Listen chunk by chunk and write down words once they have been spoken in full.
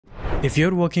If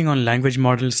you're working on language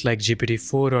models like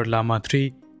GPT-4 or Llama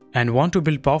 3 and want to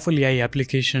build powerful AI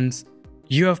applications,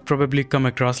 you have probably come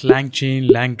across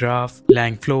LangChain, LangGraph,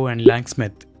 LangFlow, and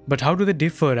LangSmith. But how do they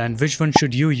differ and which one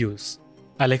should you use?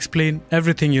 I'll explain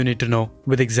everything you need to know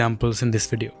with examples in this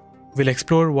video. We'll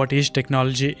explore what each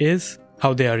technology is,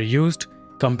 how they are used,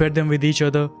 compare them with each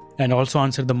other, and also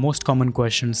answer the most common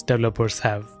questions developers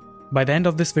have. By the end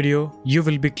of this video, you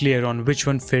will be clear on which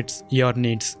one fits your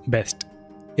needs best.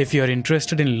 If you are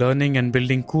interested in learning and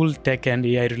building cool tech and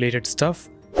AI related stuff,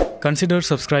 consider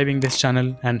subscribing this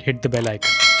channel and hit the bell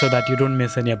icon so that you don't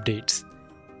miss any updates.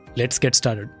 Let's get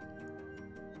started.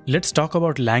 Let's talk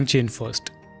about LangChain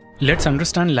first. Let's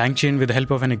understand LangChain with the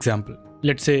help of an example.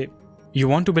 Let's say you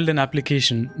want to build an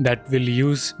application that will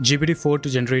use GPT-4 to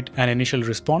generate an initial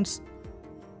response,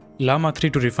 Llama 3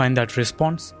 to refine that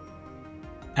response,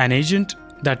 an agent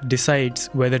that decides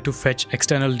whether to fetch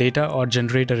external data or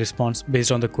generate a response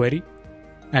based on the query,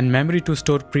 and memory to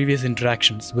store previous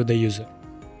interactions with the user.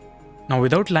 Now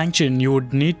without LangChain, you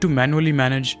would need to manually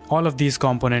manage all of these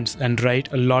components and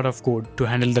write a lot of code to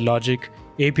handle the logic,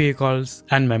 API calls,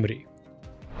 and memory.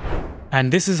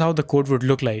 And this is how the code would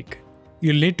look like.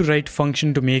 You'll need to write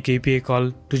function to make API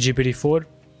call to GPT-4,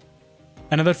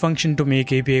 another function to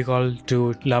make API call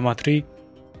to Llama 3,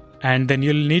 and then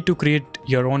you'll need to create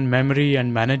your own memory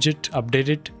and manage it, update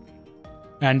it,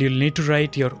 and you'll need to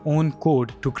write your own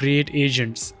code to create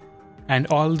agents and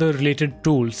all the related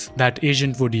tools that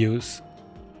agent would use.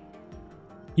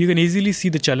 You can easily see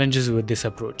the challenges with this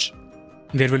approach.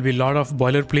 There will be a lot of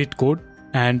boilerplate code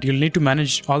and you'll need to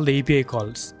manage all the API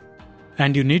calls.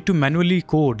 And you need to manually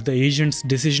code the agent's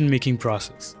decision-making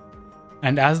process.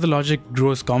 And as the logic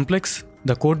grows complex,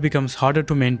 the code becomes harder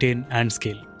to maintain and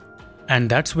scale. And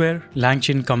that's where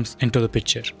LangChain comes into the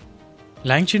picture.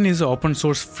 LangChain is an open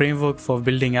source framework for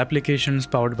building applications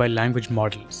powered by language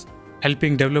models,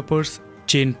 helping developers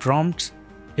chain prompts,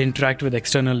 interact with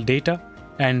external data,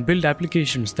 and build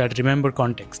applications that remember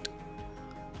context.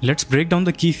 Let's break down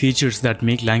the key features that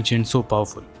make LangChain so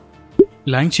powerful.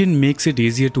 LangChain makes it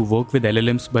easier to work with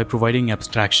LLMs by providing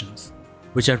abstractions,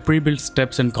 which are pre-built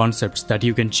steps and concepts that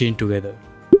you can chain together.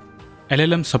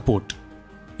 LLM support.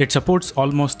 It supports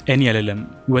almost any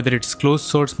LLM, whether it's closed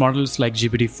source models like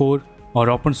GPT-4 or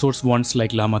open source ones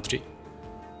like Llama 3.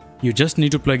 You just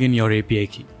need to plug in your API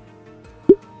key.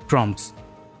 Prompts.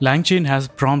 LangChain has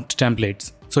prompt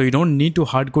templates, so you don't need to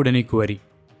hardcode any query.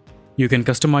 You can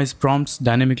customize prompts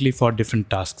dynamically for different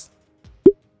tasks.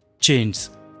 Chains.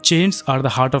 Chains are the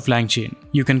heart of LangChain.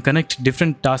 You can connect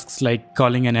different tasks like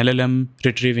calling an LLM,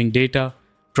 retrieving data,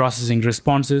 processing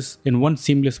responses in one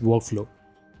seamless workflow.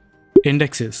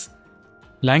 Indexes.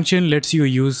 LangChain lets you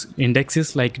use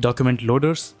indexes like document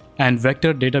loaders and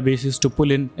vector databases to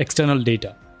pull in external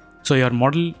data, so your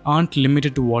model aren't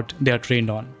limited to what they are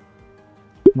trained on.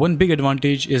 One big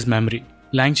advantage is memory.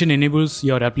 LangChain enables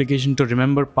your application to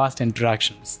remember past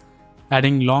interactions,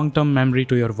 adding long-term memory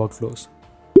to your workflows.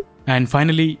 And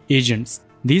finally, agents.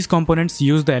 These components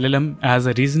use the LLM as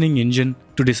a reasoning engine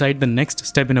to decide the next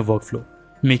step in a workflow,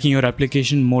 making your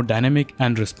application more dynamic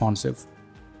and responsive.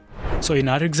 So in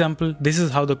our example, this is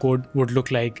how the code would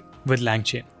look like with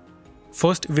LangChain.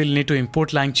 First, we'll need to import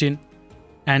LangChain,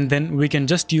 and then we can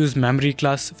just use memory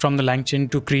class from the LangChain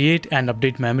to create and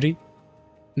update memory.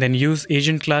 Then use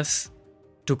agent class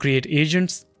to create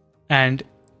agents, and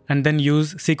then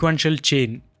use sequential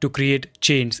chain to create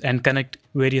chains and connect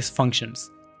various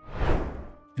functions.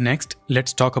 Next,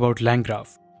 let's talk about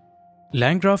LangGraph.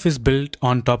 LangGraph is built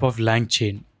on top of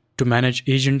LangChain to manage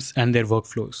agents and their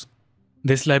workflows.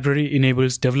 This library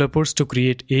enables developers to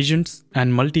create agents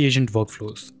and multi-agent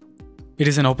workflows. It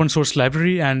is an open source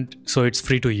library and so it's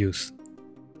free to use.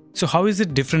 So how is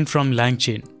it different from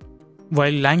LangChain?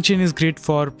 While LangChain is great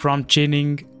for prompt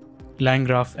chaining,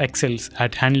 LangGraph excels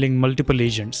at handling multiple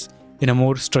agents in a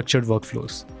more structured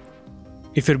workflows.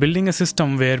 If you're building a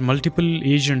system where multiple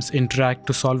agents interact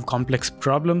to solve complex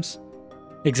problems,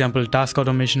 example task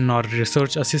automation or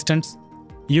research assistants,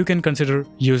 you can consider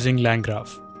using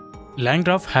LangGraph.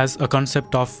 LangGraph has a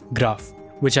concept of graph,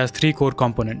 which has three core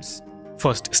components.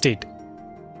 First, state.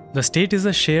 The state is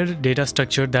a shared data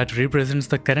structure that represents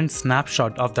the current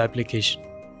snapshot of the application.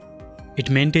 It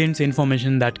maintains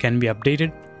information that can be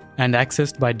updated and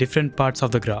accessed by different parts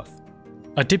of the graph.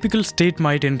 A typical state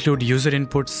might include user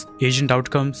inputs, agent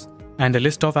outcomes, and a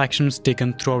list of actions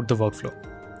taken throughout the workflow.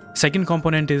 Second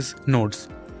component is nodes.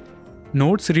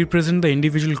 Nodes represent the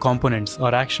individual components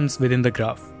or actions within the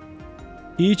graph.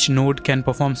 Each node can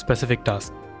perform specific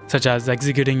tasks, such as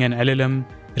executing an LLM,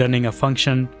 running a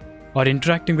function, or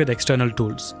interacting with external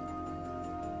tools.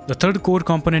 The third core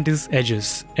component is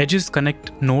edges. Edges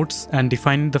connect nodes and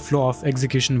define the flow of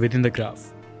execution within the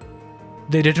graph.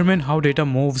 They determine how data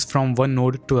moves from one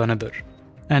node to another.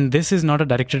 And this is not a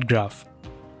directed graph,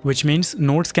 which means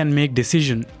nodes can make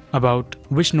decisions about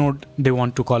which node they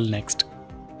want to call next,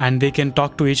 and they can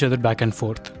talk to each other back and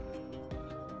forth.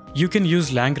 You can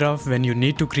use LangGraph when you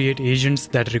need to create agents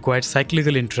that require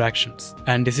cyclical interactions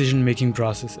and decision-making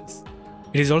processes.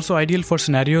 It is also ideal for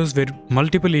scenarios where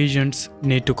multiple agents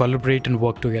need to collaborate and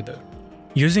work together.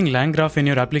 Using LangGraph in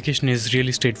your application is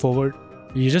really straightforward.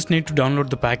 You just need to download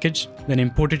the package, then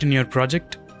import it in your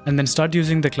project, and then start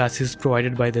using the classes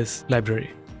provided by this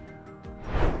library.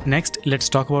 Next, let's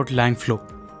talk about LangFlow.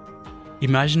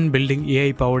 Imagine building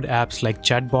AI-powered apps like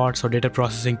chatbots or data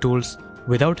processing tools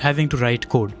without having to write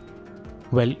code.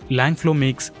 Well, LangFlow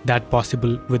makes that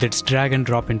possible with its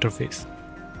drag-and-drop interface.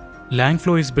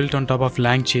 LangFlow is built on top of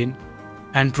LangChain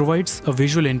and provides a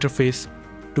visual interface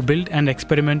to build and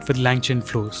experiment with LangChain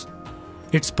flows.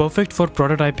 It's perfect for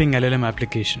prototyping LLM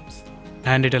applications,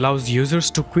 and it allows users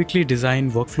to quickly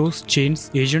design workflows, chains,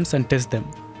 agents, and test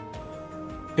them.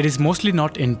 It is mostly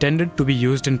not intended to be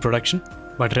used in production,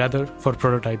 but rather for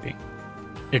prototyping.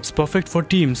 It's perfect for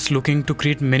teams looking to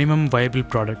create minimum viable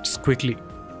products quickly.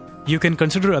 You can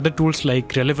consider other tools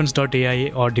like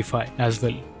relevance.ai or Defy as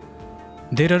well.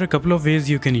 There are a couple of ways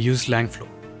you can use LangFlow.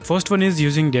 First one is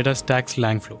using DataStax's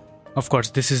LangFlow. Of course,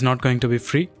 this is not going to be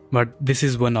free, but this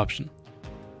is one option.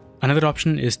 Another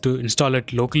option is to install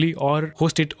it locally or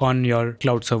host it on your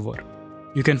cloud server.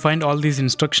 You can find all these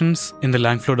instructions in the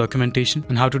LangFlow documentation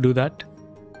on how to do that.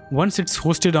 Once it's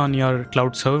hosted on your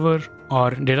cloud server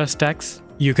or DataStax,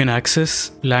 you can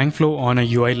access LangFlow on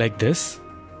a UI like this,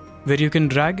 where you can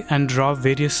drag and drop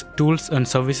various tools and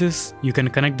services. You can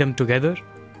connect them together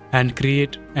and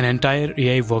create an entire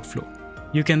AI workflow.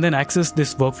 You can then access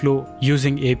this workflow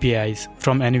using APIs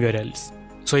from anywhere else.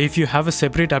 So if you have a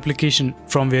separate application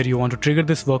from where you want to trigger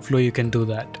this workflow, you can do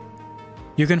that.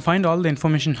 You can find all the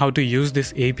information how to use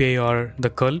this API or the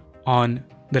curl on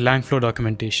the LangFlow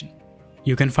documentation.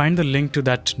 You can find the link to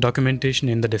that documentation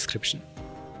in the description.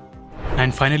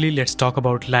 And finally, let's talk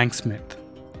about LangSmith.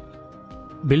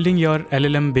 Building your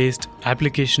LLM-based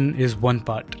application is one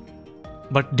part,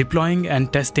 but deploying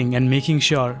and testing and making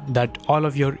sure that all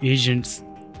of your agents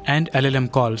and LLM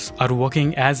calls are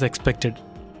working as expected,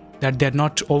 that they're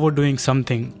not overdoing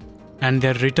something and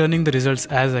they're returning the results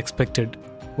as expected,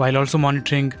 while also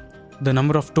monitoring the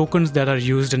number of tokens that are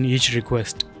used in each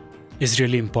request is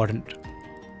really important.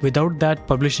 Without that,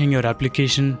 publishing your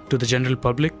application to the general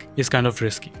public is kind of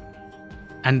risky.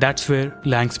 And that's where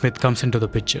LangSmith comes into the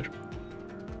picture.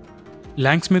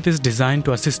 LangSmith is designed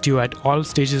to assist you at all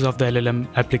stages of the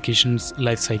LLM application's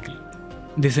lifecycle.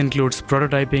 This includes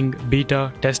prototyping,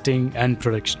 beta, testing, and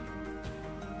production.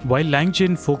 While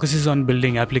LangChain focuses on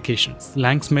building applications,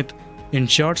 LangSmith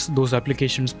ensures those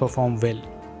applications perform well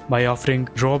by offering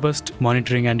robust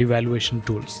monitoring and evaluation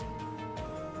tools.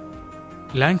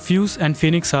 LangFuse and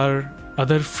Phoenix are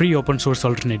other free open source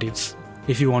alternatives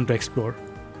if you want to explore.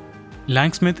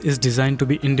 LangSmith is designed to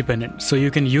be independent, so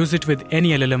you can use it with any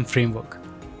LLM framework,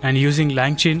 and using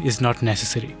LangChain is not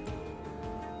necessary.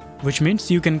 Which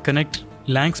means you can connect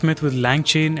LangSmith with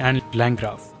LangChain and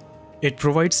Langgraph. It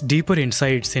provides deeper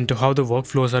insights into how the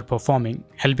workflows are performing,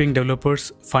 helping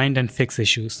developers find and fix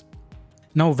issues.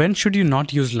 Now, when should you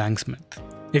not use LangSmith?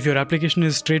 If your application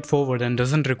is straightforward and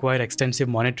doesn't require extensive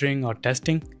monitoring or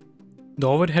testing, the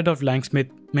overhead of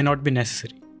LangSmith may not be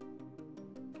necessary.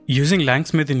 Using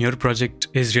LangSmith in your project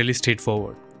is really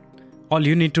straightforward. All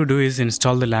you need to do is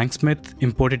install the LangSmith,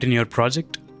 import it in your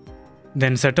project,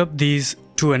 then set up these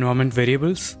two environment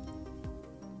variables,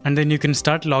 and then you can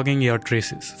start logging your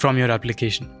traces from your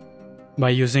application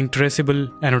by using traceable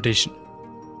annotation.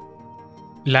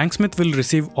 LangSmith will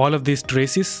receive all of these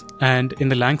traces, and in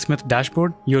the LangSmith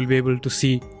dashboard, you'll be able to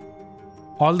see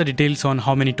all the details on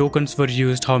how many tokens were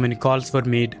used, how many calls were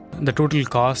made, the total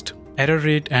cost, error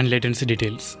rate, and latency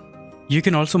details. You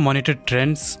can also monitor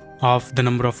trends of the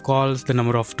number of calls, the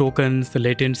number of tokens, the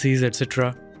latencies,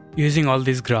 etc. using all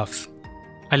these graphs.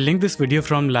 I'll link this video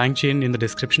from LangChain in the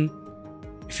description.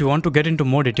 If you want to get into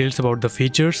more details about the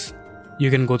features, you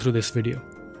can go through this video.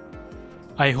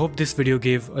 I hope this video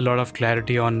gave a lot of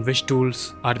clarity on which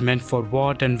tools are meant for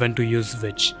what and when to use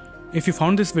which. If you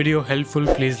found this video helpful,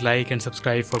 please like and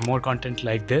subscribe for more content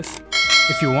like this.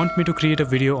 If you want me to create a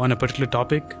video on a particular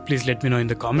topic, please let me know in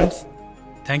the comments.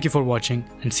 Thank you for watching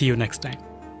and see you next time.